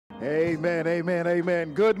Amen, amen,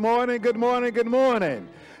 amen. Good morning, good morning, good morning.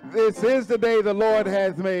 This is the day the Lord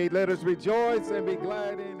has made. Let us rejoice and be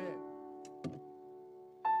glad in it.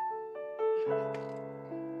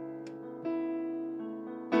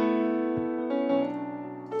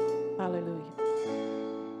 Hallelujah.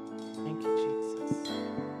 Thank you, Jesus.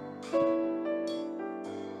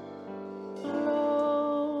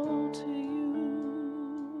 Flow to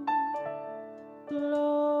you.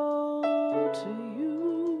 Flow to you.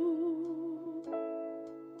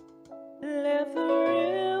 Let the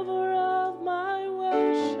river of my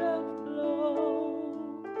worship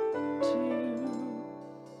flow to you.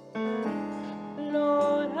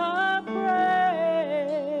 Lord, I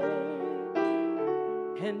pray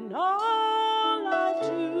in all I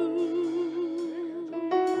do.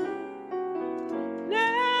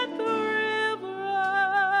 Let the river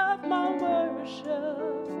of my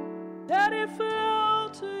worship, let it flow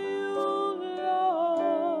to you,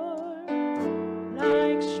 Lord,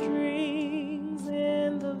 like streams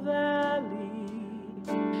in the valley.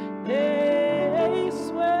 They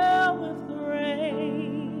swell with the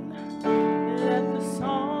rain. Let the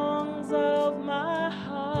songs of my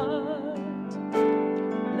heart,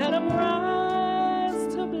 let them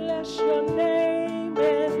rise to bless your name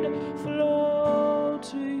and flow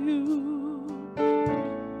to you.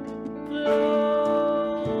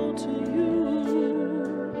 Flow to you.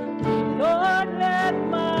 Lord, let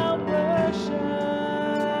my worship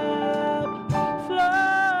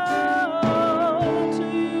flow to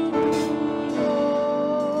you,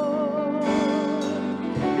 Lord.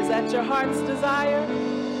 Is that your heart's desire?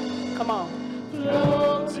 Come on.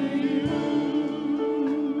 Flow to you.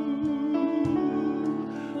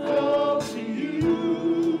 Flow to you.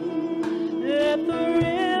 Let the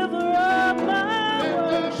river of my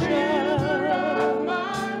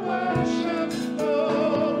worship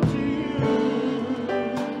flow to you.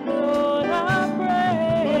 Lord, I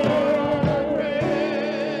pray.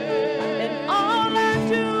 In all I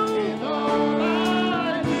do,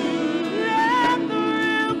 let the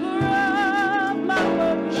river of my worship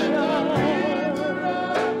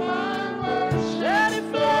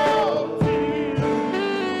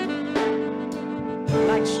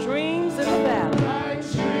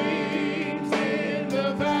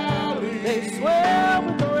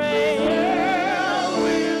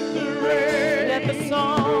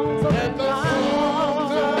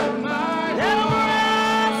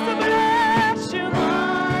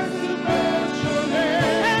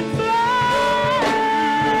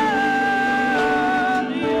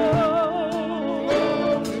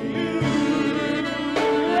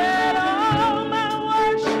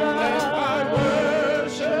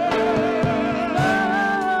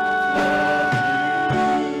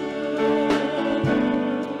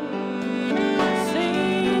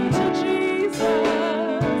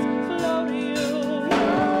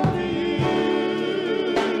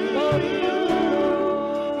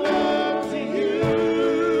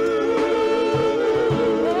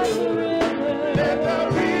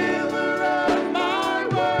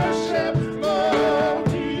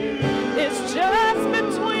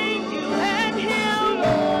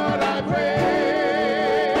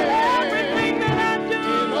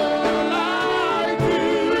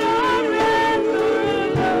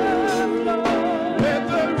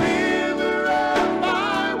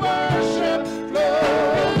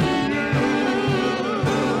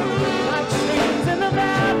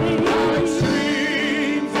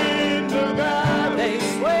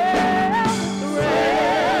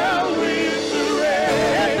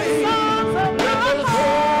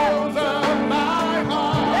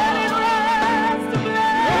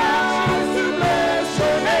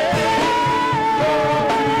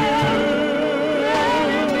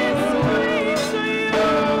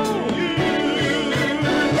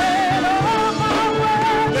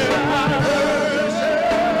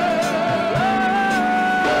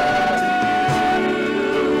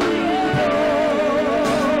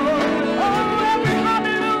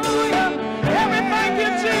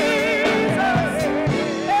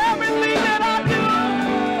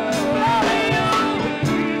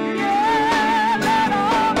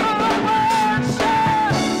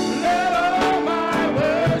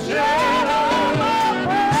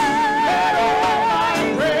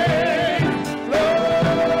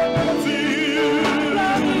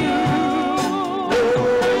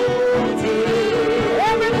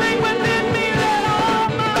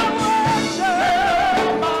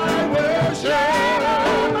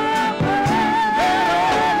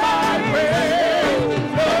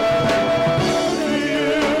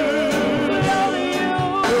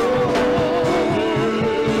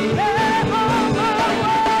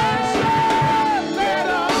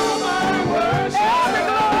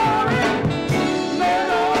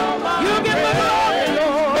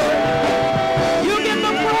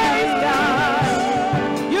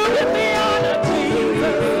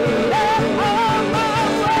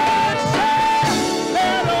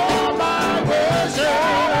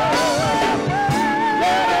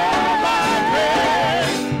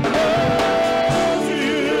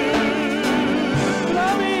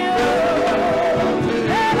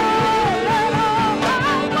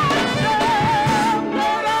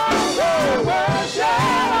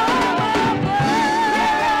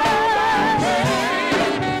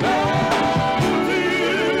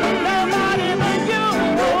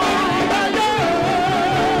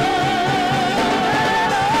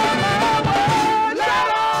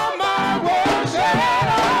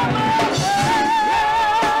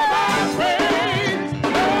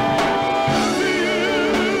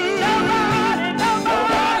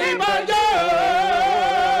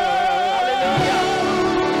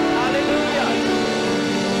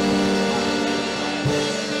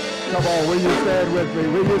on, will you stand with me?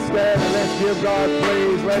 Will you stand and let's give God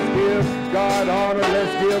praise, let's give God honor,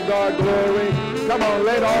 let's give God glory. Come on,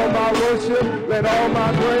 let all my worship, let all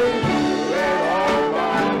my praise, let all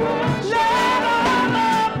my worship, let all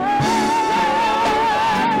my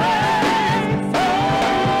praise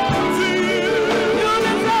fall to you. You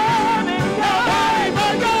deserve it, nobody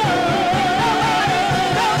but God.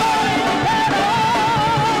 Nobody, let all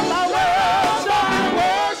my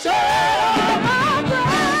worship, let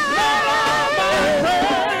all my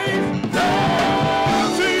praise fall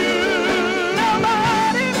to you.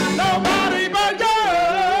 Nobody but God.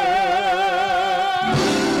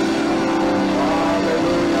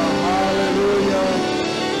 Hallelujah, hallelujah.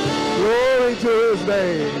 Glory to his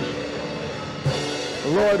name.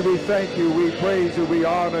 Lord, we thank you, we praise you, we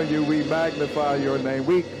honor you, we magnify your name.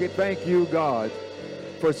 We thank you, God,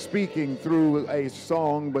 for speaking through a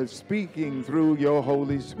song, but speaking through your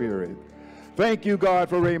Holy Spirit. Thank you, God,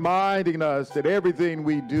 for reminding us that everything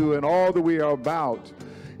we do and all that we are about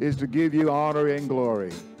is to give you honor and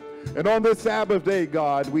glory. And on this Sabbath day,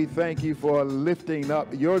 God, we thank you for lifting up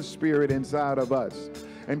your spirit inside of us.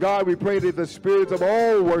 And God, we pray that the spirits of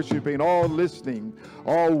all worshiping, all listening,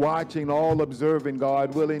 all watching, all observing,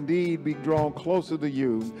 God, will indeed be drawn closer to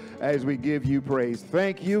you as we give you praise.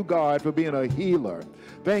 Thank you, God, for being a healer.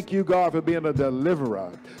 Thank you, God, for being a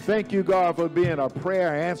deliverer. Thank you, God, for being a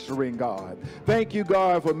prayer answering God. Thank you,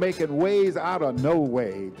 God, for making ways out of no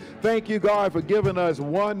way. Thank you, God, for giving us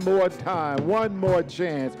one more time, one more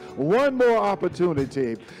chance, one more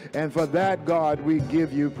opportunity. And for that, God, we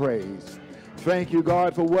give you praise. Thank you,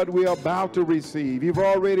 God, for what we are about to receive. You've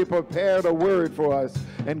already prepared a word for us.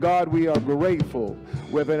 And God, we are grateful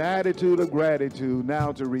with an attitude of gratitude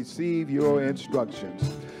now to receive your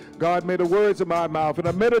instructions. God, may the words of my mouth and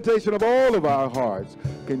the meditation of all of our hearts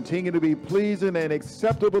continue to be pleasing and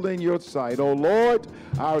acceptable in your sight. O Lord,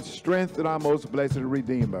 our strength and our most blessed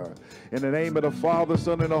Redeemer. In the name of the Father,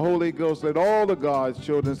 Son, and the Holy Ghost, let all of God's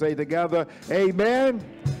children say together, amen.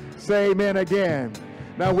 Say amen again.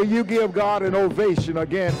 Now, will you give God an ovation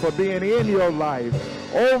again for being in your life,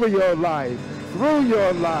 over your life, through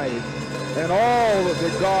your life, and all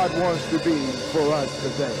that God wants to be for us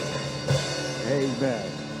today. Amen.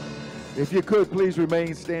 If you could, please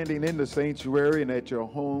remain standing in the sanctuary and at your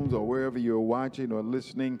homes or wherever you're watching or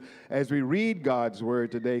listening as we read God's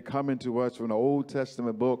word today, coming to us from the Old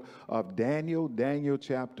Testament book of Daniel, Daniel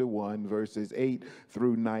chapter 1, verses 8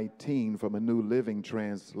 through 19 from a New Living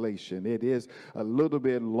Translation. It is a little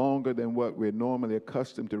bit longer than what we're normally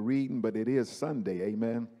accustomed to reading, but it is Sunday,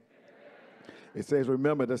 amen. It says,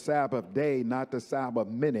 remember the Sabbath day, not the Sabbath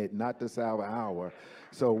minute, not the Sabbath hour.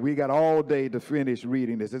 So we got all day to finish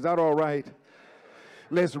reading this. Is that all right?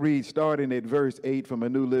 Let's read starting at verse 8 from a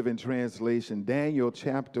New Living Translation, Daniel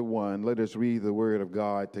chapter 1. Let us read the word of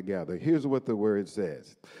God together. Here's what the word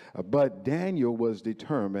says. But Daniel was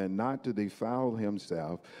determined not to defile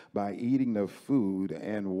himself by eating the food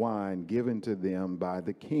and wine given to them by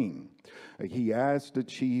the king. He asked the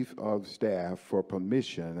chief of staff for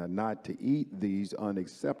permission not to eat these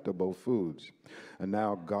unacceptable foods. And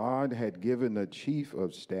now God had given the chief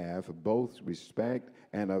of staff both respect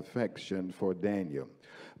and affection for Daniel.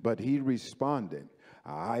 But he responded,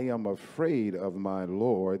 I am afraid of my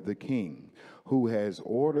lord the king, who has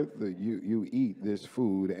ordered that you eat this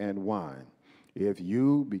food and wine. If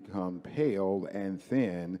you become pale and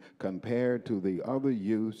thin compared to the other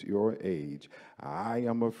youths your age, I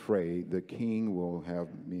am afraid the king will have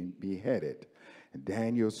me beheaded.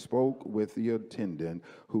 Daniel spoke with the attendant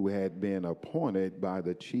who had been appointed by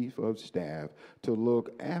the chief of staff to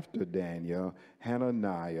look after Daniel,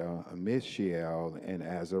 Hananiah, Mishael, and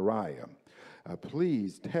Azariah.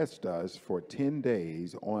 Please test us for 10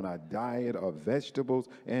 days on a diet of vegetables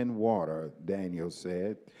and water, Daniel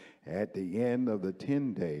said. At the end of the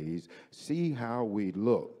 10 days, see how we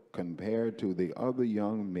look compared to the other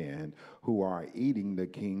young men who are eating the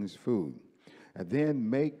king's food. And then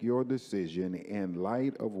make your decision in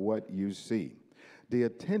light of what you see. The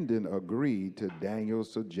attendant agreed to Daniel's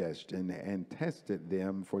suggestion and tested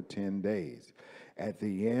them for 10 days. At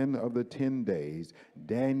the end of the 10 days,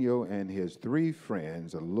 Daniel and his 3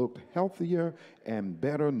 friends looked healthier and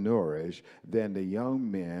better nourished than the young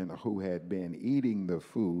men who had been eating the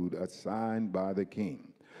food assigned by the king.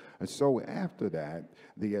 And so after that,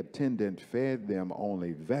 the attendant fed them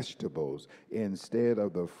only vegetables instead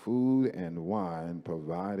of the food and wine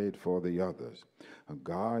provided for the others.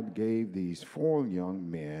 God gave these 4 young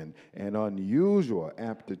men an unusual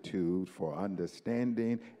aptitude for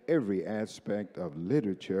understanding every aspect of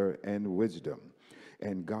literature and wisdom.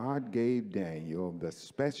 And God gave Daniel the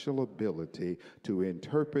special ability to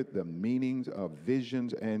interpret the meanings of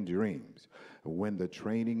visions and dreams. When the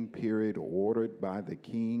training period ordered by the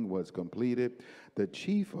king was completed, the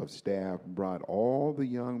chief of staff brought all the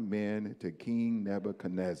young men to King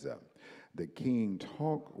Nebuchadnezzar. The king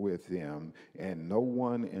talked with them, and no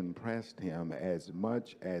one impressed him as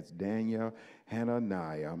much as Daniel,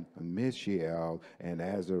 Hananiah, Mishael, and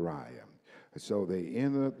Azariah. So they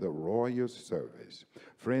entered the royal service.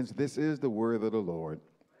 Friends, this is the word of the Lord.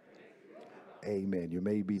 Amen. You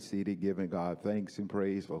may be seated, giving God thanks and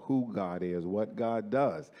praise for who God is, what God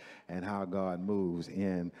does, and how God moves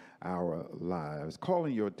in our lives.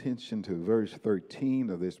 Calling your attention to verse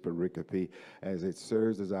 13 of this pericope as it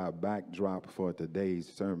serves as our backdrop for today's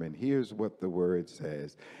sermon. Here's what the word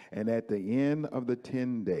says. And at the end of the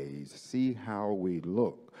 10 days, see how we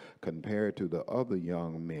look compared to the other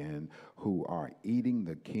young men who are eating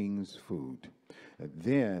the king's food.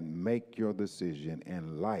 Then make your decision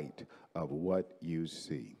in light of what you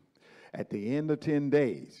see. At the end of 10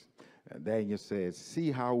 days, Daniel says,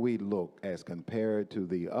 see how we look as compared to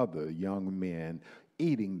the other young men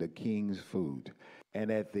eating the king's food.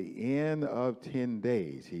 And at the end of 10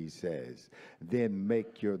 days, he says, then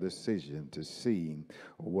make your decision to see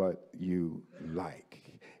what you like.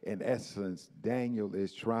 In essence, Daniel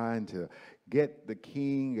is trying to get the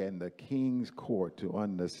king and the king's court to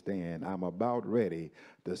understand I'm about ready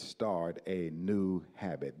to start a new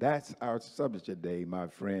habit. That's our subject today, my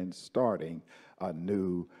friends, starting a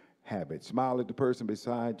new habit. Smile at the person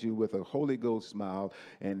beside you with a Holy Ghost smile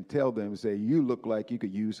and tell them, say, you look like you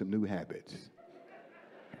could use some new habits.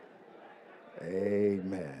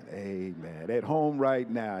 Amen. Amen. At home right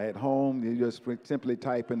now, at home, you just simply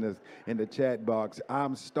type in the chat box,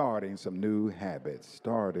 I'm starting some new habits.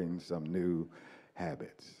 Starting some new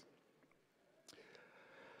habits.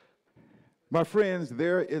 My friends,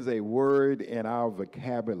 there is a word in our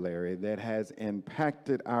vocabulary that has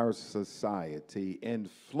impacted our society,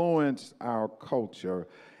 influenced our culture,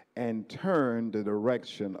 and turned the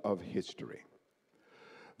direction of history.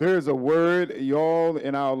 There's a word, y'all,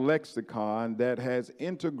 in our lexicon that has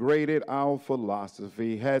integrated our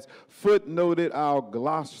philosophy, has footnoted our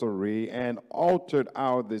glossary, and altered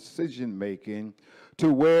our decision-making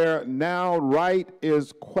to where now right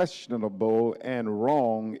is questionable and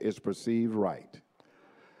wrong is perceived right.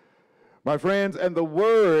 My friends, and the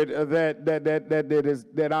word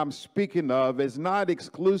that I'm speaking of is not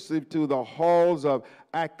exclusive to the halls of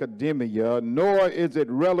academia, nor is it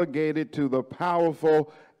relegated to the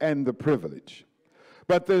powerful and the privileged.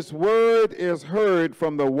 But this word is heard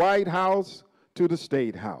from the White House to the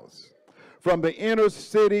State House, from the inner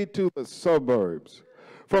city to the suburbs,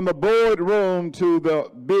 from the boardroom to the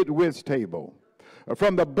bid-whist table,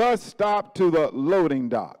 from the bus stop to the loading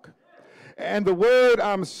dock. And the word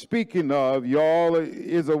I'm speaking of, y'all,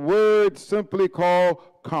 is a word simply called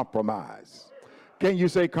compromise. Can you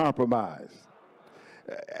say compromise?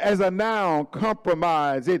 As a noun,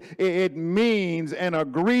 compromise, it means an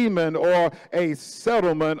agreement or a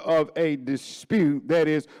settlement of a dispute that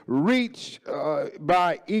is reached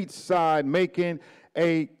by each side making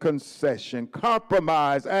a concession.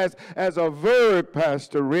 Compromise, as a verb,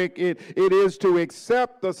 Pastor Rick, it is to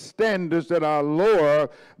accept the standards that are lower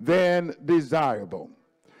than desirable.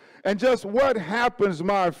 And just what happens,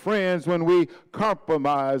 my friends, when we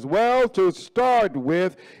compromise? Well, to start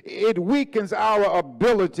with, it weakens our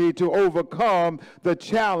ability to overcome the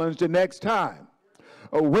challenge the next time.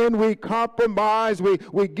 When we compromise,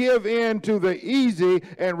 we give in to the easy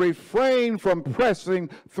and refrain from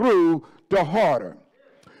pressing through the harder.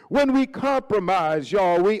 When we compromise,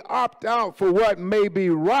 y'all, we opt out for what may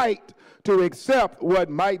be right to accept what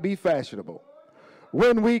might be fashionable.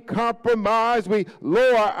 When we compromise, we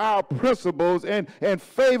lower our principles and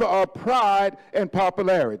favor of pride and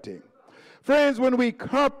popularity. Friends, when we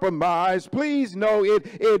compromise, please know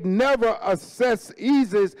it never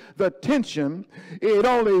eases the tension. It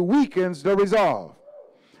only weakens the resolve.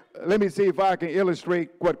 Let me see if I can illustrate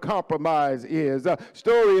what compromise is. A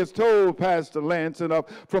story is told, Pastor Lance,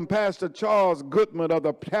 from Pastor Charles Goodman of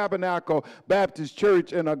the Tabernacle Baptist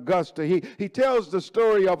Church in Augusta. He tells the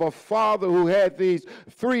story of a father who had these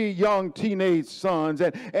 3 young teenage sons.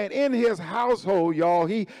 And in his household, y'all,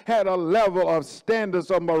 he had a level of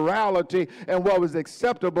standards of morality and what was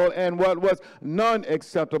acceptable and what was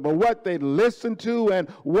non-acceptable, what they listened to and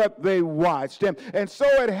what they watched. And so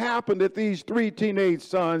it happened that these 3 teenage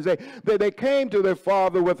sons, they came to their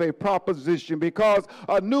father with a proposition because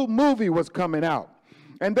a new movie was coming out.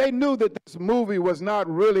 And they knew that this movie was not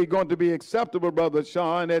really going to be acceptable, Brother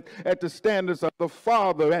Sean, at the standards of the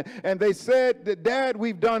Father. And they said, that, Dad,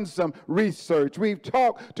 we've done some research. We've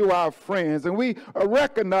talked to our friends, and we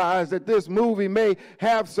recognize that this movie may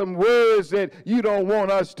have some words that you don't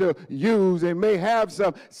want us to use. It may have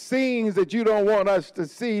some scenes that you don't want us to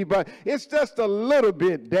see, but it's just a little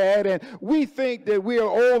bit, Dad. And we think that we are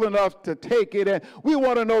old enough to take it, and we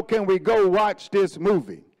want to know, can we go watch this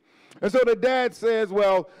movie? And so the dad says,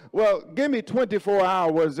 well, give me 24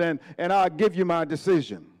 hours and I'll give you my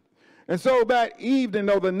decision. And so that evening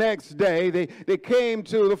or the next day, they came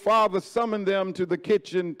to, the father summoned them to the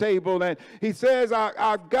kitchen table, and he says,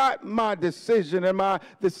 I've got my decision, and my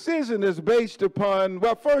decision is based upon,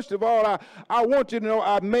 well, first of all, I want you to know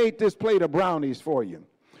I made this plate of brownies for you.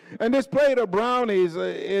 And this plate of brownies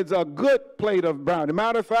is a good plate of brownies.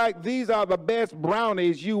 Matter of fact, these are the best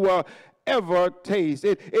brownies you will ever taste.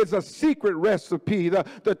 It's a secret recipe.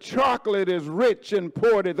 The chocolate is rich and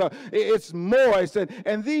ported. It's moist.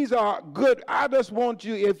 And these are good. I just want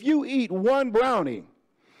you, if you eat one brownie,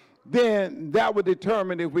 then that would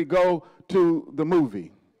determine if we go to the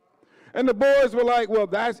movie. And the boys were like, well,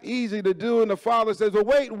 that's easy to do. And the father says, well,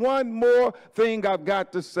 wait, one more thing I've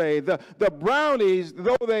got to say. The brownies,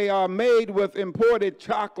 though they are made with imported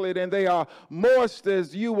chocolate and they are moist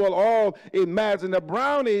as you will all imagine, the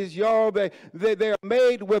brownies, y'all, they're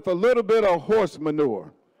made with a little bit of horse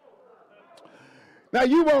manure. Now,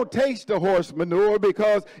 you won't taste the horse manure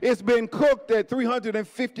because it's been cooked at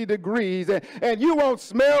 350 degrees, and you won't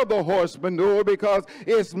smell the horse manure because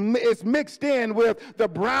it's mixed in with the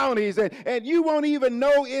brownies, and you won't even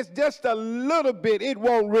know it's just a little bit. It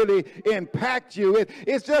won't really impact you.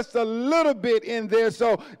 It's just a little bit in there.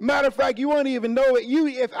 So, matter of fact, you won't even know it.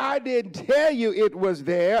 If I didn't tell you it was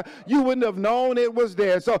there, you wouldn't have known it was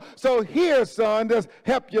there. So here, son, just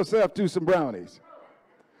help yourself to some brownies.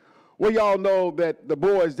 Well, y'all know that the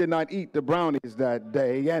boys did not eat the brownies that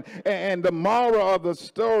day. And the moral of the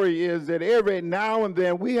story is that every now and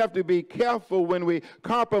then we have to be careful when we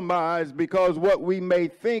compromise, because what we may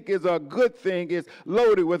think is a good thing is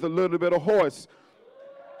loaded with a little bit of horse.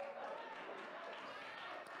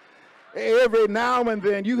 Every now and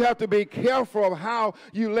then you have to be careful of how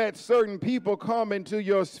you let certain people come into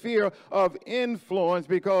your sphere of influence,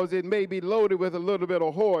 because it may be loaded with a little bit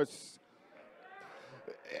of horse.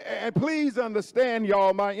 And please understand,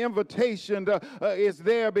 y'all, my invitation is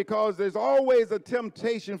there because there's always a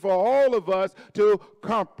temptation for all of us to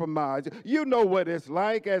compromise. You know what it's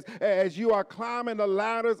like as you are climbing the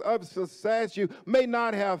ladders of success. You may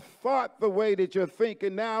not have thought the way that you're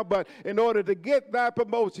thinking now, but in order to get that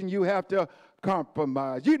promotion, you have to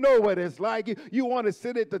compromise. You know what it's like. You want to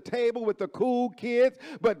sit at the table with the cool kids,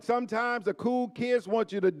 but sometimes the cool kids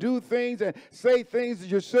want you to do things and say things that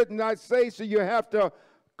you should not say, so you have to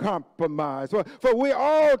compromise. For we're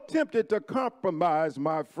all tempted to compromise,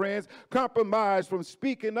 my friends. Compromise from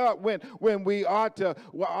speaking up when we ought to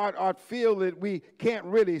feel that we can't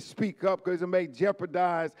really speak up because it may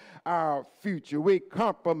jeopardize our future. We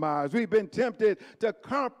compromise. We've been tempted to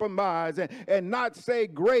compromise and not say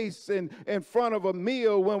grace in front of a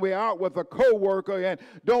meal when we're out with a coworker, and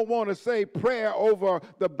don't want to say prayer over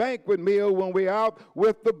the banquet meal when we're out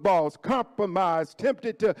with the boss. Compromise.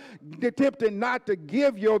 Tempted not to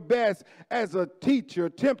give your best as a teacher,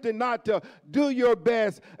 tempted not to do your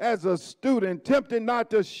best as a student, tempted not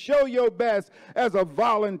to show your best as a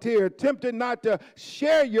volunteer, tempted not to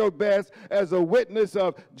share your best as a witness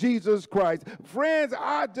of Jesus Christ. Friends,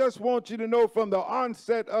 I just want you to know from the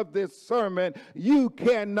onset of this sermon, you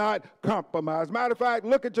cannot compromise. Matter of fact,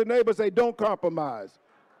 look at your neighbor and say, don't compromise.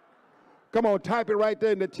 Come on, type it right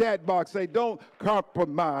there in the chat box. Say, don't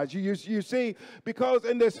compromise. You see, because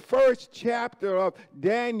in this first chapter of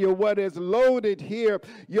Daniel, what is loaded here,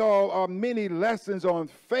 y'all, are many lessons on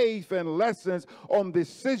faith and lessons on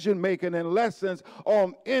decision making and lessons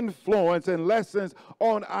on influence and lessons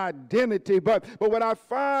on identity. But what I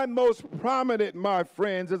find most prominent, my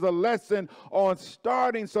friends, is a lesson on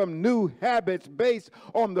starting some new habits based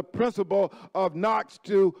on the principle of not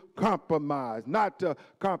to compromise, not to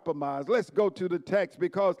compromise. Let's go to the text,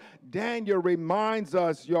 because Daniel reminds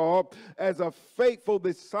us, y'all, as a faithful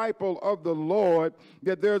disciple of the Lord,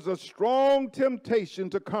 that there's a strong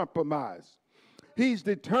temptation to compromise. He's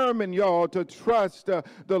determined, y'all, to trust the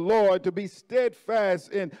Lord, to be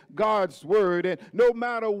steadfast in God's word. And no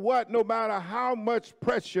matter what, no matter how much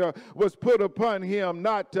pressure was put upon him,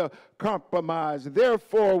 not to compromise.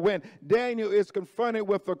 Therefore, when Daniel is confronted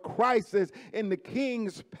with a crisis in the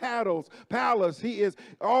king's palace, he is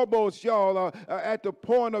almost, y'all, at the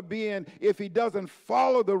point of being, if he doesn't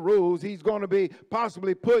follow the rules, he's going to be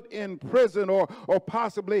possibly put in prison or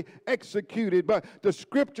possibly executed. But the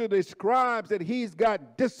scripture describes that he's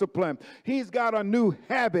got discipline. He's got a new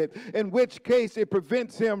habit, in which case it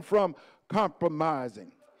prevents him from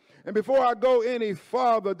compromising. And before I go any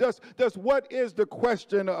farther, just what is the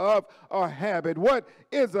question of a habit? What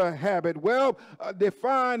is a habit? Well,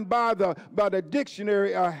 defined by the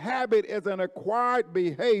dictionary, a habit is an acquired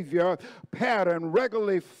behavior pattern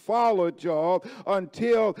regularly followed, y'all,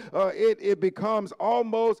 until it becomes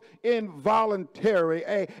almost involuntary.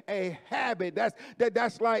 A habit,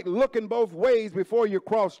 that's like looking both ways before you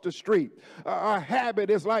cross the street. A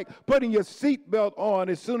habit is like putting your seatbelt on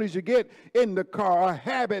as soon as you get in the car. A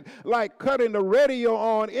habit like cutting the radio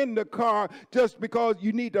on in the car just because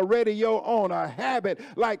you need the radio on. A habit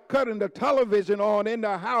like cutting the television on in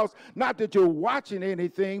the house, not that you're watching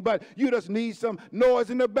anything, but you just need some noise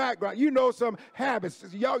in the background. You know some habits.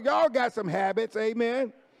 Y'all got some habits,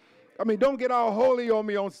 amen? I mean, don't get all holy on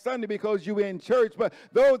me on Sunday because you in church, but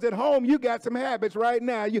those at home, you got some habits right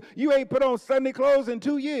now. You ain't put on Sunday clothes in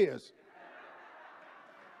 2 years.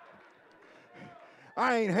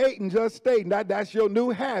 I ain't hating, just stating that's your new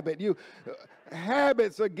habit.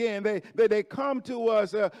 Habits, again, they come to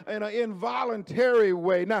us in an involuntary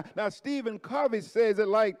way. Now Stephen Covey says it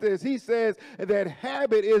like this. He says that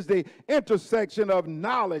habit is the intersection of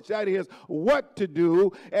knowledge, that is what to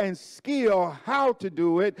do, and skill, how to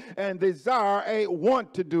do it, and desire, a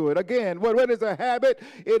want to do it. Again, what is a habit?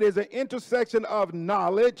 It is an intersection of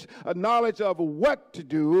knowledge, a knowledge of what to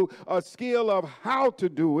do, a skill of how to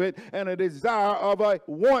do it, and a desire of a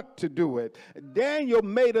want to do it. Daniel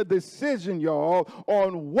made a decision, y'all,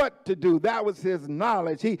 on what to do. That was his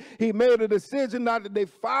knowledge. He made a decision not to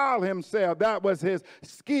defile himself. That was his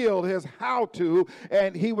skill, his how to,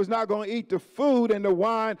 and he was not going to eat the food and the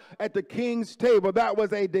wine at the king's table. That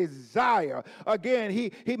was a desire. Again,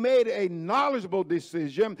 he made a knowledgeable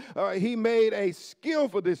decision. He made a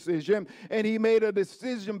skillful decision, and he made a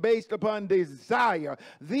decision based upon desire.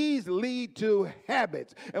 These lead to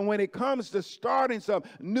habits. And when it comes to starting some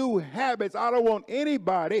new habits, I don't want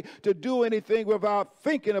anybody to do anything without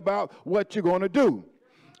thinking about what you're going to do.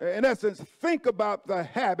 In essence, think about the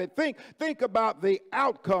habit. Think about the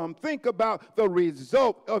outcome. Think about the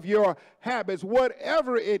result of your habits.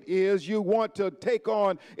 Whatever it is you want to take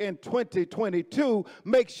on in 2022,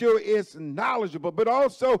 make sure it's knowledgeable, but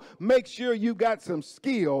also make sure you got some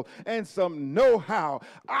skill and some know-how.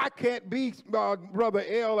 I can't be, Brother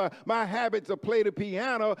L, my habit to play the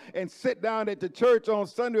piano and sit down at the church on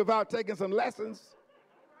Sunday without taking some lessons.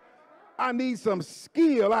 I need some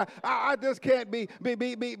skill. I just can't be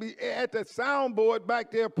at the soundboard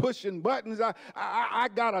back there pushing buttons. I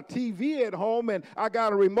got a TV at home and I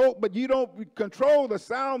got a remote, but you don't control the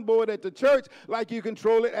soundboard at the church like you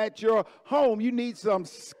control it at your home. You need some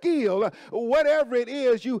skill. Whatever it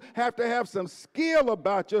is, you have to have some skill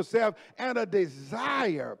about yourself and a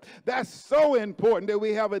desire. That's so important that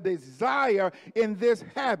we have a desire in this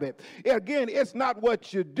habit. Again, it's not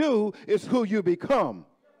what you do, it's who you become.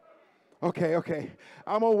 Okay.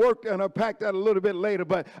 I'm going to work and unpack that a little bit later,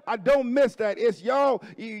 but I don't miss that.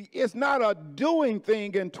 It's not a doing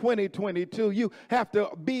thing in 2022. You have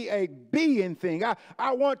to be a being thing.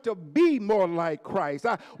 I want to be more like Christ.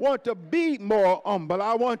 I want to be more humble.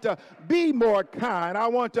 I want to be more kind. I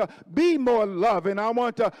want to be more loving. I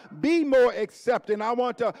want to be more accepting. I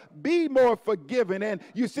want to be more forgiving. And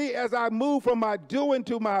you see, as I move from my doing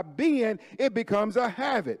to my being, it becomes a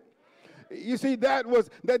habit. You see,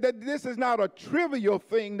 this is not a trivial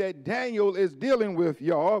thing that Daniel is dealing with,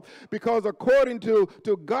 y'all, because according to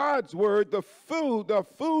God's word, the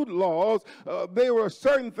food laws, there were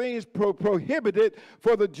certain things prohibited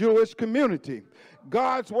for the Jewish community.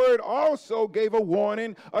 God's word also gave a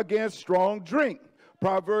warning against strong drink.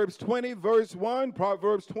 Proverbs 20, verse 1,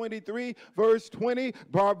 Proverbs 23, verse 20,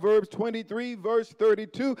 Proverbs 23, verse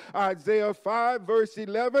 32, Isaiah 5, verse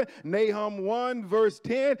 11, Nahum 1, verse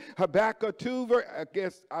 10, Habakkuk 2, I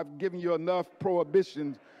guess I've given you enough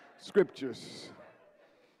prohibition scriptures.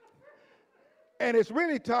 And it's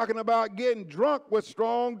really talking about getting drunk with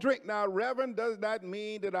strong drink. Now, Reverend, does that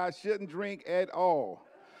mean that I shouldn't drink at all?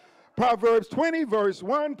 Proverbs 20, verse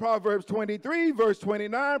 1, Proverbs 23, verse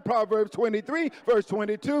 29, Proverbs 23, verse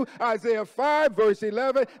 22, Isaiah 5, verse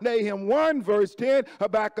 11, Nahum 1, verse 10,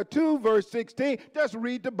 Habakkuk 2, verse 16. Just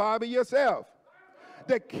read the Bible yourself.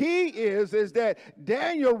 The key is that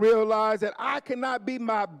Daniel realized that I cannot be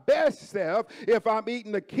my best self if I'm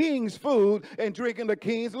eating the king's food and drinking the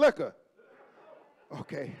king's liquor.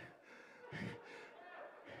 Okay.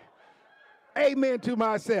 Amen to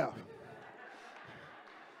myself.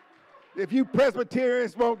 If you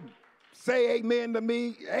Presbyterians won't say amen to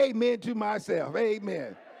me, amen to myself.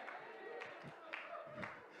 Amen.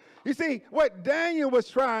 You see, what Daniel was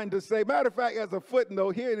trying to say, matter of fact, as a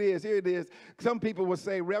footnote, here it is. Some people will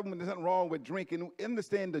say, Reverend, there's nothing wrong with drinking.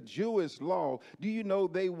 Understand the Jewish law. Do you know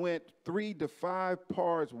they went 3 to 5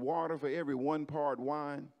 parts water for every 1 part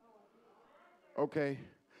wine? Okay.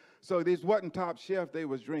 So this wasn't top shelf they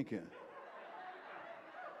was drinking.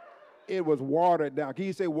 It was watered down. Can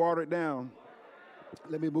you say watered down?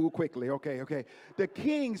 Let me move quickly. Okay. The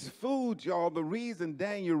king's food, y'all, the reason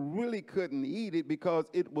Daniel really couldn't eat it because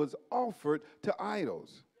it was offered to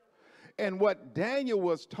idols. And what Daniel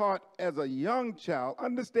was taught as a young child,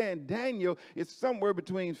 understand Daniel is somewhere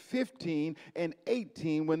between 15 and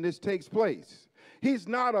 18 when this takes place. He's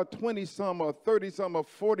not a 20-some or 30-some or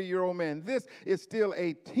 40-year-old man. This is still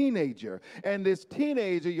a teenager. And this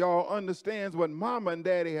teenager, y'all, understands what mama and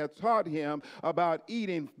daddy have taught him about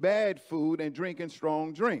eating bad food and drinking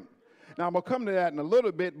strong drink. Now, I'm going to come to that in a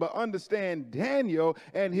little bit, but understand Daniel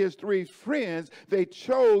and his 3 friends, they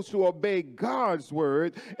chose to obey God's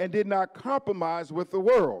word and did not compromise with the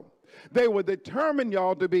world. They were determined,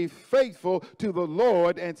 y'all, to be faithful to the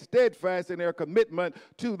Lord and steadfast in their commitment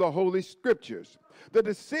to the Holy Scriptures. The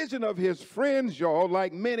decision of his friends, y'all,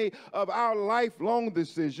 like many of our lifelong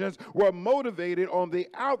decisions, were motivated on the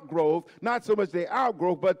outgrowth, not so much the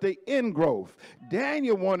outgrowth, but the ingrowth.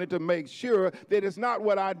 Daniel wanted to make sure that it's not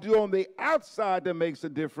what I do on the outside that makes a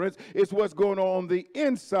difference, it's what's going on the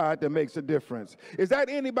inside that makes a difference. Is that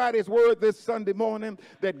anybody's word this Sunday morning?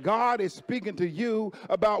 That God is speaking to you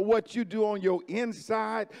about what you do on your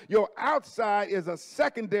inside? Your outside is a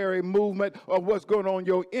secondary movement of what's going on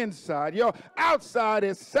your inside. Your outside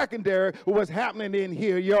is secondary to what's happening in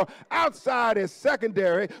here. Your outside is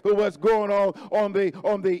secondary to what's going on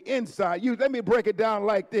the inside. Let me break it down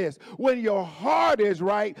like this. When your heart is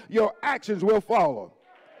right, your actions will follow.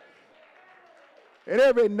 And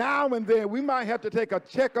every now and then, we might have to take a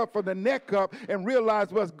checkup from the neck up and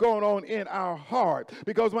realize what's going on in our heart.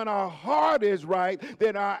 Because when our heart is right,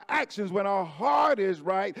 then our actions, when our heart is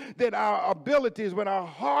right, then our abilities, when our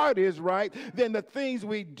heart is right, then the things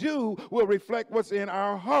we do will reflect what's in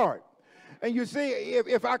our heart. And you see,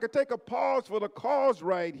 if I could take a pause for the cause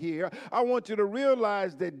right here, I want you to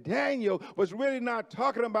realize that Daniel was really not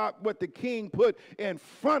talking about what the king put in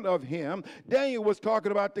front of him. Daniel was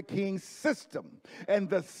talking about the king's system. And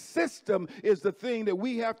the system is the thing that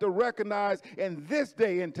we have to recognize in this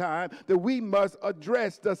day and time, that we must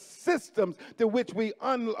address the systems to which we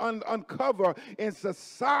uncover in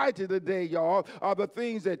society today, y'all, are the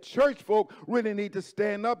things that church folk really need to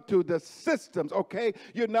stand up to. The systems, okay?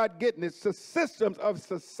 You're not getting it. The systems of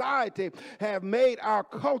society have made our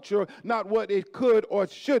culture not what it could or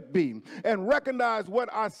should be. And recognize what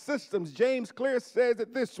our systems, James Clear says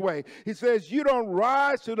it this way. He says, you don't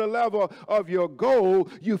rise to the level of your goal,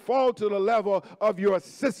 you fall to the level of your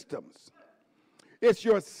systems. It's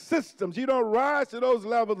your systems. You don't rise to those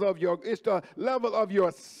levels it's the level of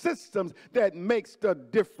your systems that makes the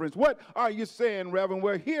difference. What are you saying, Reverend?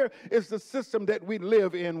 Well, here is the system that we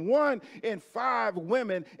live in. 1 in 5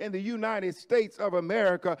 women in the United States of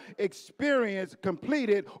America experienced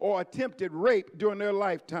completed or attempted rape during their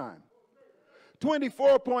lifetime.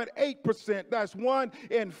 24.8%, that's 1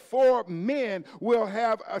 in 4 men will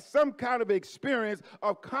have some kind of experience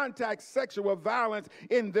of contact sexual violence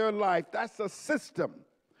in their life. That's a system.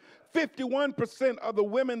 51% of the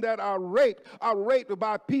women that are raped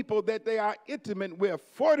by people that they are intimate with.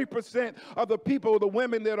 40% of the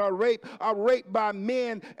women that are raped by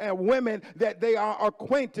men and women that they are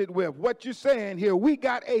acquainted with. What you saying here? We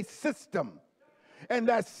got a system. And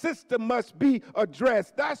that system must be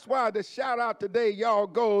addressed. That's why the shout out today, y'all,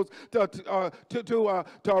 goes to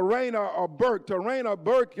Raina Burke. To Raina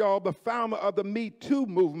Burke, y'all, the founder of the Me Too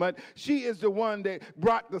movement. She is the one that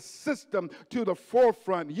brought the system to the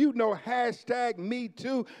forefront. You know, hashtag Me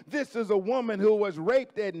Too. This is a woman who was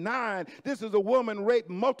raped at 9. This is a woman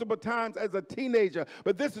raped multiple times as a teenager.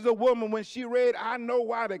 But this is a woman, when she read I Know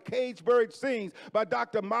Why the Cage Bird Sings by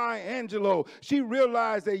Dr. Maya Angelou, she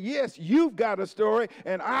realized that, yes, you've got a story. story,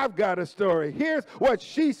 and I've got a story. Here's what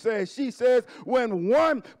she says. She says, when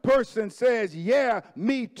one person says, yeah,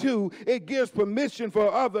 me too, it gives permission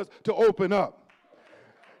for others to open up.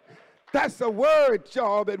 That's a word,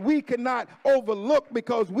 y'all, that we cannot overlook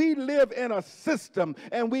because we live in a system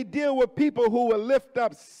and we deal with people who will lift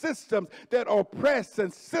up systems that oppress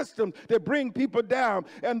and systems that bring people down.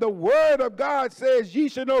 And the word of God says ye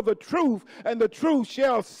shall know the truth and the truth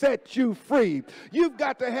shall set you free. You've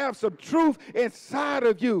got to have some truth inside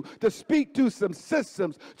of you to speak to some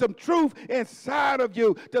systems, some truth inside of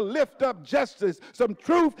you to lift up justice, some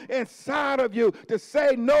truth inside of you to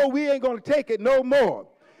say, no, we ain't going to take it no more.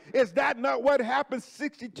 Is that not what happened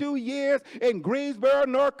 62 years in Greensboro,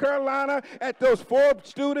 North Carolina, at those 4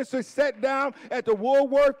 students who sat down at the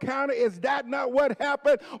Woolworth counter? Is that not what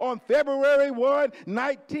happened on February 1,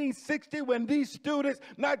 1960, when these students,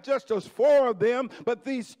 not just those 4 of them, but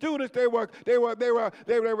these students, they were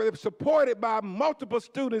supported by multiple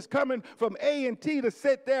students coming from A&T to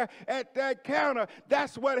sit there at that counter?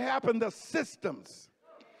 That's what happened, the systems.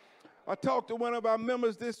 I talked to one of our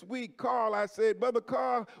members this week, Carl. I said, Brother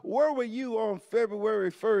Carl, where were you on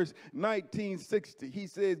February 1st, 1960? He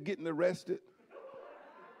says, getting arrested.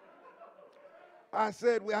 I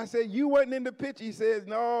said, you weren't in the picture. He says,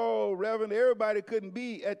 no, Reverend, everybody couldn't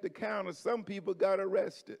be at the counter. Some people got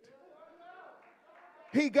arrested.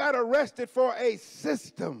 He got arrested for a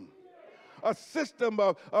system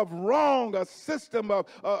of wrong, a system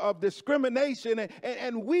of discrimination.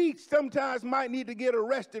 And we sometimes might need to get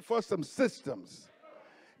arrested for some systems.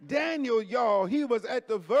 Daniel, y'all, he was at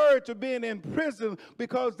the verge of being in prison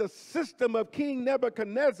because the system of King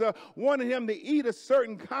Nebuchadnezzar wanted him to eat a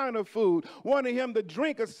certain kind of food, wanted him to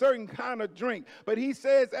drink a certain kind of drink. But he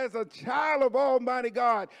says, as a child of Almighty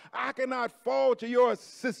God, I cannot fall to your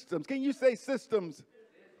systems. Can you say systems?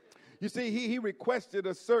 You see, he requested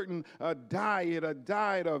a certain diet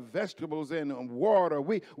of vegetables and water.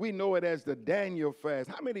 We know it as the Daniel fast.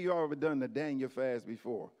 How many of y'all ever done the Daniel fast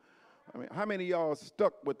before? I mean, how many of y'all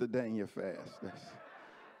stuck with the Daniel fast?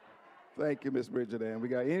 Thank you, Miss Bridget Ann. We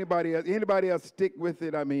got anybody else stick with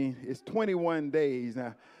it? I mean, it's 21 days.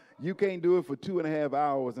 Now, you can't do it for 2.5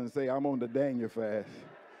 hours and say, I'm on the Daniel fast.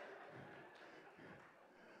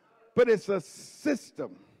 But it's a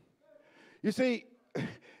system. You see,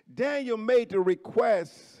 Daniel made the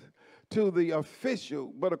request to the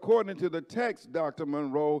official, but according to the text, Dr.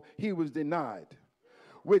 Monroe, he was denied.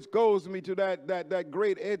 Which goes me to that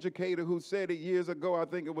great educator who said it years ago. I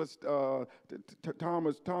think it was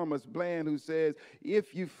Thomas Bland, who says,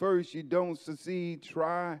 if you don't succeed,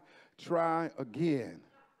 try again.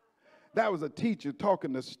 That was a teacher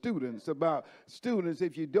talking to students about students,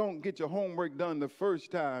 if you don't get your homework done the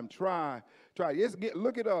first time, try.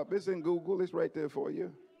 Look it up. It's in Google. It's right there for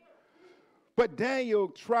you. But Daniel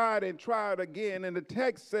tried and tried again, and the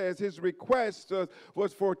text says his request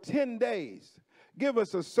was for 10 days. Give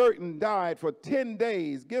us a certain diet for 10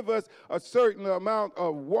 days. Give us a certain amount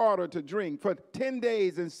of water to drink for 10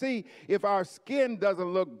 days and see if our skin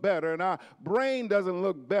doesn't look better and our brain doesn't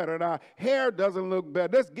look better and our hair doesn't look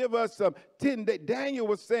better. Let's give us some 10 days. Daniel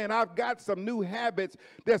was saying, I've got some new habits.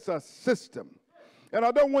 That's a system. And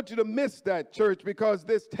I don't want you to miss that, church, because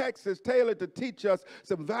this text is tailored to teach us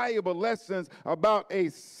some valuable lessons about a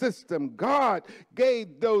system. God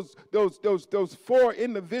gave those 4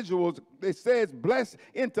 individuals, it says, blessed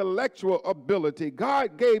intellectual ability.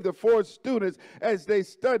 God gave the 4 students, as they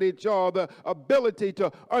studied, y'all, the ability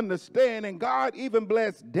to understand. And God even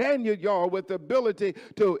blessed Daniel, y'all, with the ability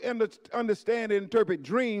to understand and interpret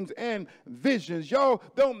dreams and visions. Y'all,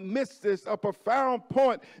 don't miss this. A profound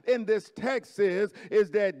point in this text is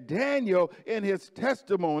that Daniel, in his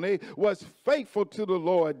testimony, was faithful to the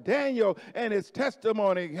Lord. Daniel and his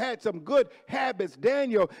testimony had some good habits.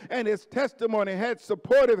 Daniel and his testimony had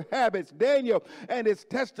supportive habits. Daniel and his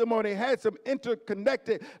testimony had some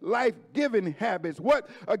interconnected, life-giving habits. What,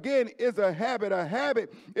 again, is a habit? A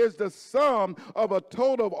habit is the sum of a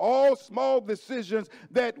total of all small decisions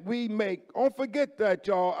that we make. Don't forget that,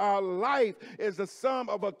 y'all. Our life is the sum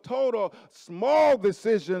of a total small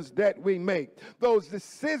decisions that we make. Those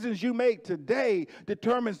decisions you make today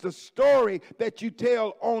determines the story that you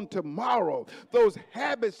tell on tomorrow. Those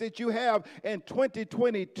habits that you have in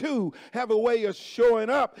 2022 have a way of showing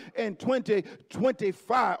up in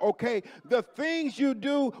 2025, okay? The things you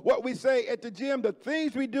do, what we say at the gym, the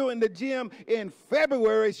things we do in the gym in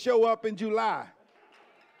February show up in July.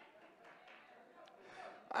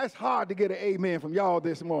 It's hard to get an amen from y'all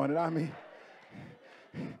this morning. I mean,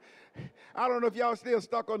 I don't know if y'all still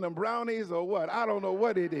stuck on them brownies or what. I don't know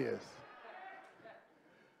what it is.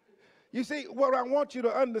 You see, what I want you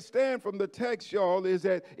to understand from the text, y'all, is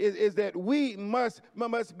that we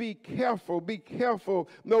must be careful,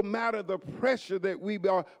 no matter the pressure that we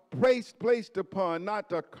are placed upon, not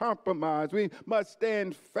to compromise. We must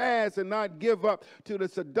stand fast and not give up to the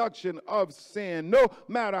seduction of sin. No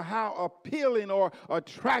matter how appealing or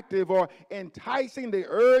attractive or enticing the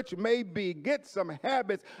urge may be, get some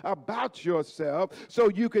habits about yourself so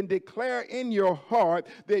you can declare in your heart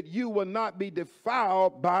that you will not be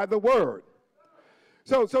defiled by the word.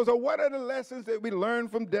 So what are the lessons that we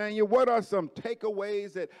learned from Daniel? What are some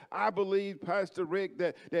takeaways that I believe, Pastor Rick,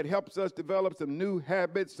 that helps us develop some new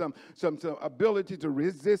habits, some ability to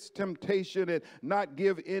resist temptation and not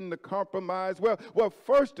give in to compromise? Well,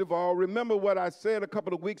 first of all, remember what I said a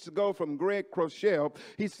couple of weeks ago from Greg Crochelle.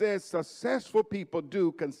 He says successful people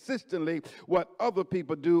do consistently what other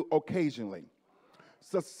people do occasionally.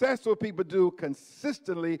 Successful people do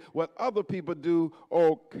consistently what other people do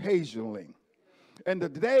occasionally. And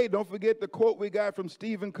today, don't forget the quote we got from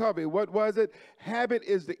Stephen Covey. What was it? Habit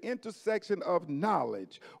is the intersection of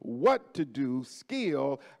knowledge, what to do,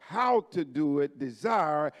 skill, how to do it,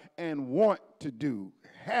 desire, and want to do.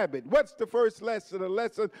 Habit. What's the first lesson? The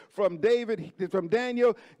lesson from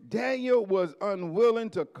Daniel. Daniel was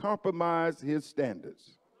unwilling to compromise his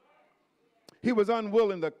standards. He was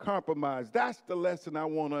unwilling to compromise. That's the lesson I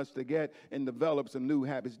want us to get and develop some new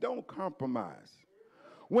habits. Don't compromise.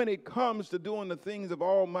 When it comes to doing the things of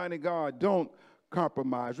Almighty God, don't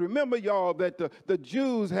compromise. Remember, y'all, that the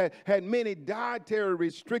Jews had many dietary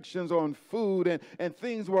restrictions on food and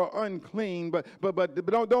things were unclean,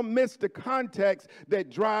 but don't miss the context that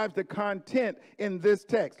drives the content in this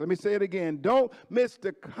text. Let me say it again. Don't miss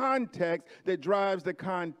the context that drives the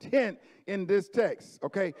content in this text,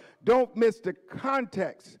 okay? Don't miss the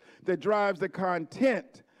context that drives the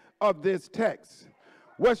content of this text.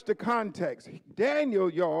 What's the context? Daniel,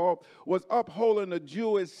 y'all, was upholding the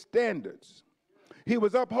Jewish standards. He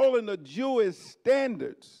was upholding the Jewish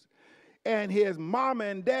standards, and his mama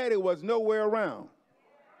and daddy was nowhere around.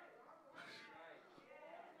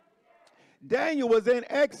 Daniel was in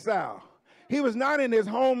exile. He was not in his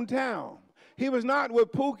hometown. He was not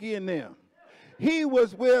with Pookie and them. He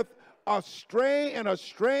was with a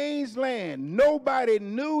strange land. Nobody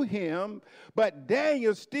knew him, but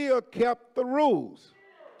Daniel still kept the rules.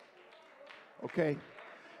 Okay.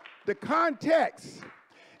 The context.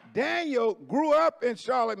 Daniel grew up in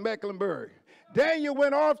Charlotte, Mecklenburg. Daniel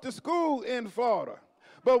went off to school in Florida.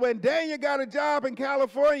 But when Daniel got a job in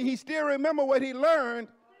California, he still remembered what he learned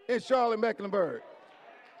in Charlotte, Mecklenburg.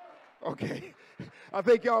 Okay. I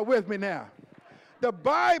think y'all with me now. The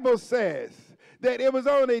Bible says that it was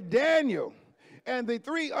only Daniel and the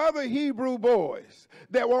 3 other Hebrew boys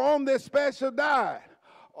that were on this special diet.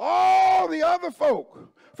 All the other folk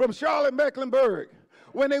from Charlotte, Mecklenburg,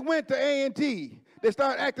 when they went to A&T, they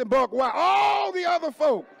started acting buck wild. All the other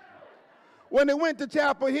folk, when they went to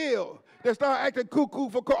Chapel Hill, they started acting cuckoo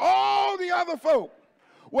for cocoa. All the other folk,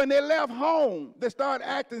 when they left home, they started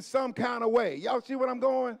acting some kind of way. Y'all see what I'm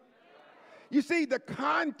going? You see, the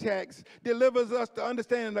context delivers us to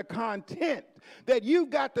understanding the content, that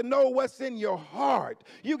you've got to know what's in your heart.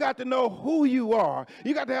 You got to know who you are.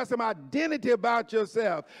 You got to have some identity about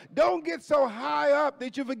yourself. Don't get so high up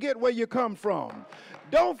that you forget where you come from.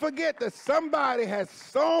 Don't forget that somebody has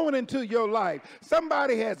sown into your life.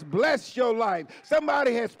 Somebody has blessed your life.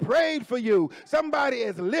 Somebody has prayed for you. Somebody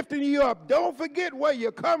is lifting you up. Don't forget where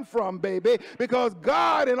you come from, baby, because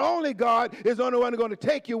God and only God is the only one going to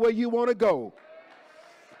take you where you want to go.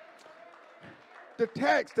 The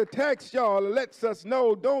text, y'all, lets us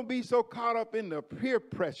know, don't be so caught up in the peer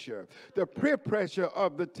pressure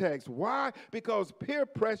of the text. Why? Because peer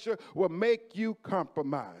pressure will make you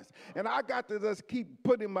compromise. And I got to just keep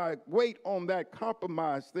putting my weight on that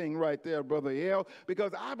compromise thing right there, Brother L,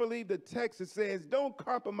 because I believe the text says, don't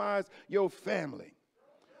compromise your family.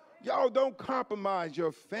 Y'all don't compromise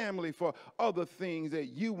your family for other things that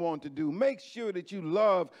you want to do. Make sure that you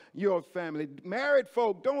love your family. Married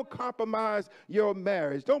folk, don't compromise your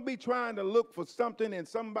marriage. Don't be trying to look for something in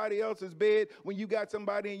somebody else's bed when you got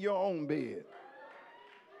somebody in your own bed.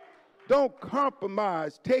 Don't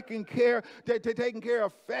compromise taking care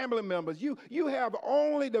of family members. You have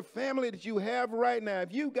only the family that you have right now.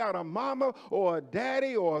 If you got a mama or a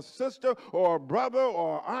daddy or a sister or a brother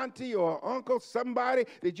or auntie or uncle, somebody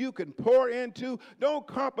that you can pour into, don't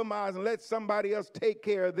compromise and let somebody else take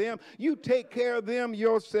care of them. You take care of them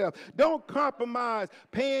yourself. Don't compromise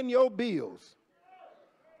paying your bills.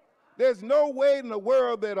 There's no way in the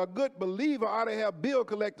world that a good believer ought to have bill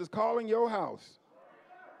collectors calling your house.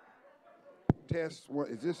 Test, what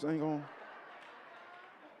is this thing on?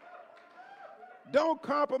 Don't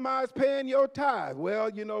compromise paying your tithe. Well,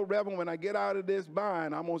 you know, Reverend, when I get out of this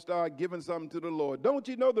bind, I'm going to start giving something to the Lord. Don't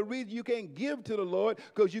you know the reason you can't give to the Lord?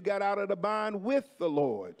 Because you got out of the bind with the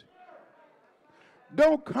Lord.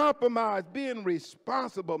 Don't compromise being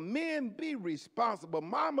responsible. Men, be responsible.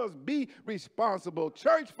 Mamas, be responsible.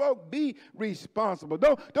 Church folk, be responsible.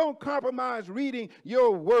 Don't compromise reading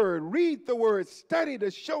your word. Read the word. Study to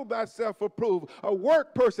show thyself approved. A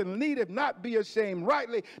work person needeth not be ashamed,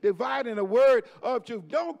 rightly dividing the word of truth.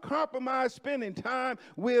 Don't compromise spending time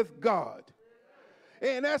with God.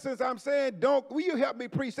 In essence, I'm saying, will you help me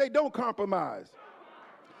preach? Say, don't compromise.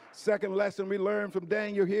 Second lesson we learned from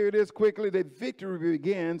Daniel, here it is quickly, that victory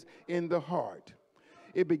begins in the heart.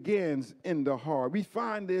 It begins in the heart. We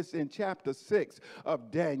find this in chapter 6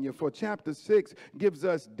 of Daniel. For chapter 6 gives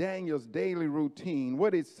us Daniel's daily routine.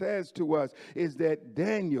 What it says to us is that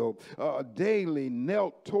Daniel daily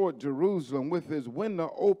knelt toward Jerusalem with his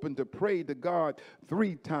window open to pray to God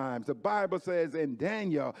 3 times. The Bible says, and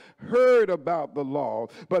Daniel heard about the law,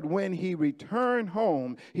 but when he returned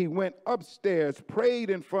home, he went upstairs, prayed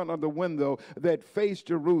in front of the window that faced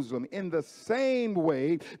Jerusalem. In the same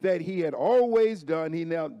way that he had always done, he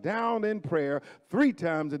knelt down in prayer 3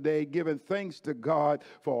 times a day, giving thanks to God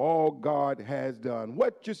for all God has done.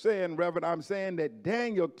 What you're saying, Reverend, I'm saying that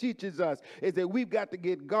Daniel teaches us is that we've got to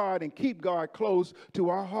get God and keep God close to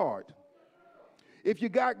our heart. If you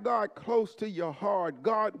got God close to your heart,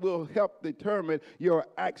 God will help determine your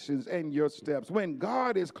actions and your steps. When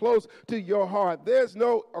God is close to your heart, there's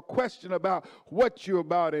no question about what you're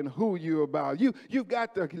about and who you're about. You've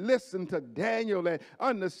got to listen to Daniel and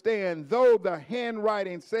understand, though the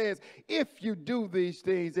handwriting says, if you do these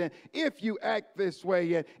things and if you act this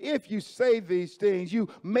way and if you say these things, you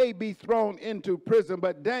may be thrown into prison.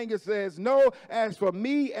 But Daniel says, no, as for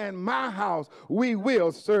me and my house, we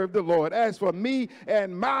will serve the Lord. As for me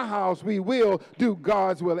and my house, we will do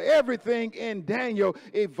God's will. Everything in Daniel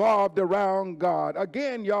evolved around God.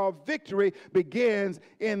 Again, y'all, victory begins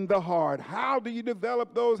in the heart. How do you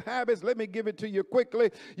develop those habits? Let me give it to you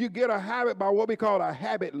quickly. You get a habit by what we call a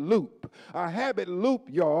habit loop. A habit loop,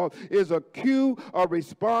 y'all, is a cue, a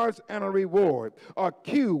response, and a reward. A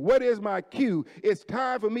cue. What is my cue? It's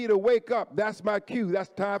time for me to wake up. That's my cue. That's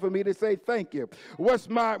time for me to say thank you. What's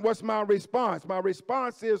my response? My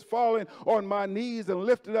response is falling on my knees and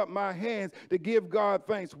lifting up my hands to give God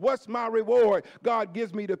thanks. What's my reward? God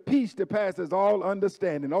gives me the peace that passes all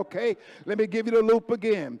understanding. Okay, let me give you the loop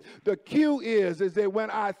again. The cue is that when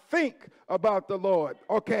I think about the Lord,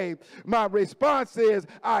 okay, my response is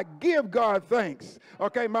I give God thanks.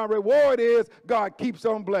 Okay, my reward is God keeps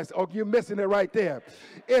on blessing. Oh, you're missing it right there.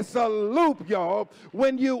 It's a loop, y'all.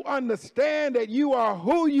 When you understand that you are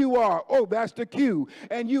who you are, oh, that's the cue.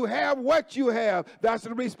 And you have what you have, that's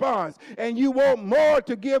the response. And you want more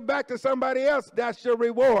to give back to somebody else, that's your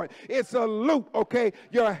reward. It's a loop, okay?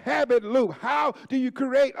 Your habit loop. How do you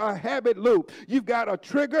create a habit loop? You've got a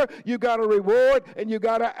trigger, you got a reward, and you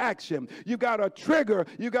got an action. You got a trigger,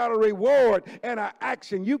 you got a reward, and an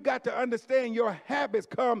action. You've got to understand your habits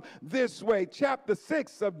come this way. Chapter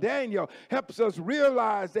 6 of Daniel helps us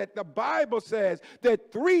realize that the Bible says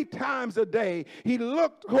that 3 times a day he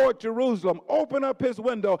looked toward Jerusalem, opened up his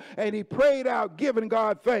window, and he prayed out, giving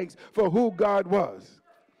God thanks for who God was.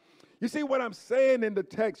 You see what I'm saying in the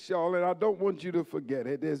text, y'all, and I don't want you to forget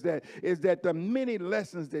it, is that the many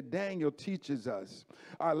lessons that Daniel teaches us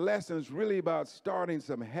are lessons really about starting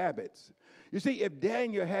some habits. You see, if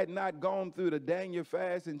Daniel had not gone through the Daniel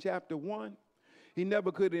fast in chapter 1, he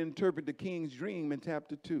never could interpret the king's dream in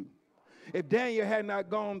chapter 2. If Daniel had not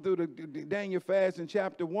gone through the Daniel fast in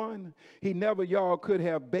chapter 1, he never, y'all, could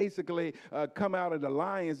have basically come out of the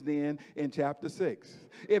lion's den in chapter 6.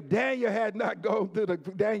 If Daniel had not gone through the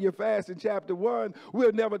Daniel fast in chapter 1,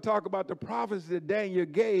 we'll never talk about the prophecy that Daniel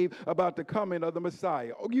gave about the coming of the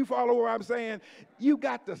Messiah. Oh, you follow what I'm saying? You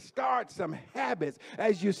got to start some habits.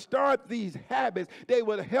 As you start these habits, they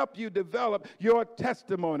will help you develop your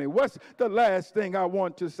testimony. What's the last thing I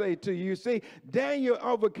want to say to you? See, Daniel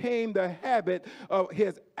overcame the habit of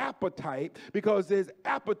his appetite because his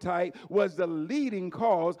appetite was the leading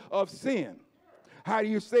cause of sin. How do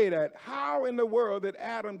you say that? How in the world did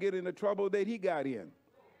Adam get in the trouble that he got in?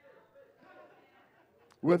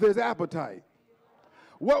 With his appetite.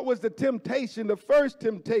 What was the temptation, the first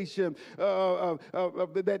temptation that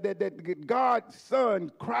God's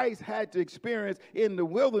Son, Christ, had to experience in the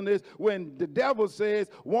wilderness when the devil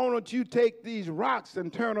says, why don't you take these rocks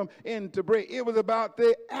and turn them into bread? It was about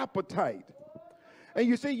the appetite. And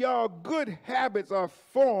you see, y'all, good habits are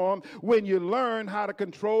formed when you learn how to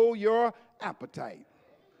control your appetite.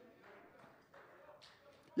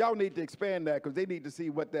 Y'all need to expand that because they need to see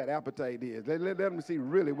what that appetite is. Let them see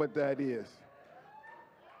really what that is.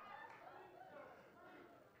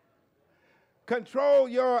 Control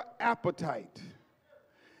your appetite.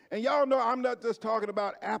 And y'all know I'm not just talking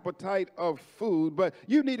about appetite of food, but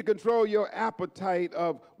you need to control your appetite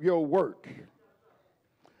of your work.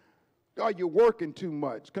 Are you working too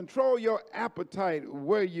much? Control your appetite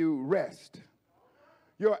where you rest,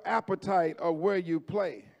 your appetite of where you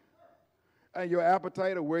play, and your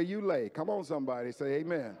appetite of where you lay. Come on, somebody, say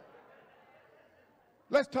amen.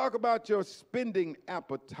 Let's talk about your spending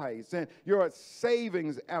appetites and your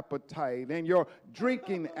savings appetite and your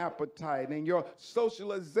drinking appetite and your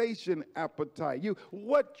socialization appetite.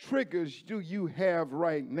 What triggers do you have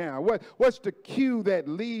right now? What's the cue that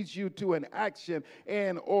leads you to an action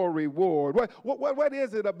and or reward? What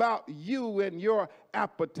is it about you and your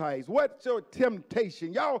appetites? What's your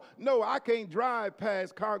temptation? Y'all know I can't drive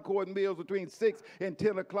past Concord Mills between 6 and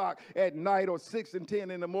 10 o'clock at night or 6 and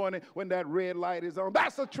 10 in the morning when that red light is on.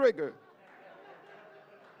 That's a trigger.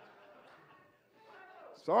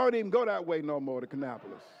 So I don't even go that way no more to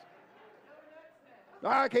Kannapolis.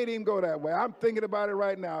 I can't even go that way. I'm thinking about it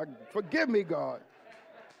right now. Forgive me, God.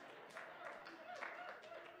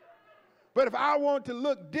 But if I want to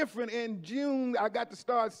look different in June, I got to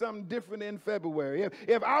start something different in February.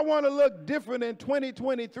 If I want to look different in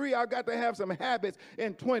 2023, I got to have some habits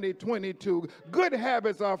in 2022. Good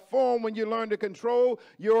habits are formed when you learn to control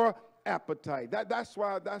your appetite. That's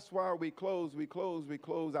why we close.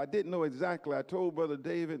 I didn't know exactly. I told Brother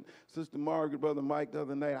David, Sister Margaret, Brother Mike the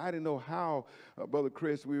other night, I didn't know how, Brother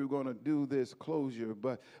Chris, we were going to do this closure.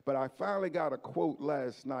 But I finally got a quote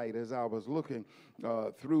last night as I was looking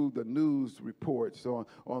through the news reports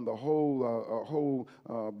on the whole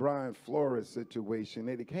Brian Flores situation.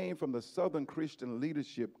 And it came from the Southern Christian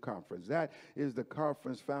Leadership Conference. That is the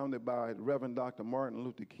conference founded by Reverend Dr. Martin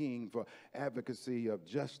Luther King for advocacy of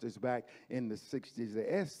justice back in the 60s. The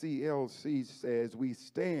SCLC says we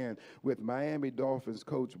stand with Miami Dolphins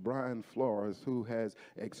coach Brian Flores, who has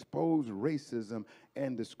exposed racism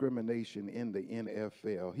and discrimination in the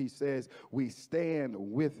NFL. He says we stand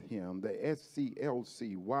with him, the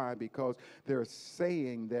SCLC. Why? Because they're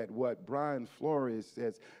saying that what Brian Flores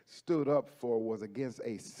has stood up for was against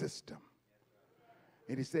a system.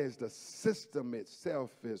 And he says the system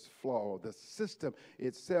itself is flawed. The system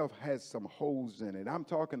itself has some holes in it. I'm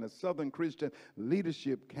talking the Southern Christian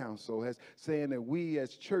Leadership Council as saying that we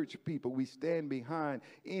as church people, we stand behind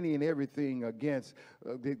any and everything against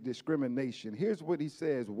discrimination. Here's what he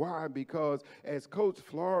says. Why? Because as Coach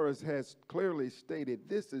Flores has clearly stated,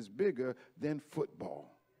 this is bigger than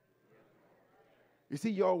football. You see,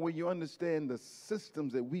 y'all, when you understand the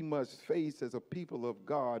systems that we must face as a people of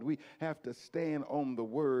God, we have to stand on the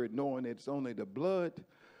word, knowing it's only the blood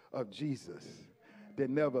of Jesus that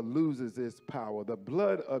never loses its power, the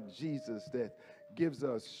blood of Jesus that gives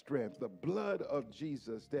us strength, the blood of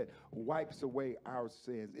Jesus that wipes away our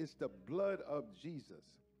sins. It's the blood of Jesus.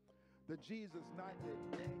 The Jesus not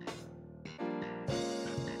that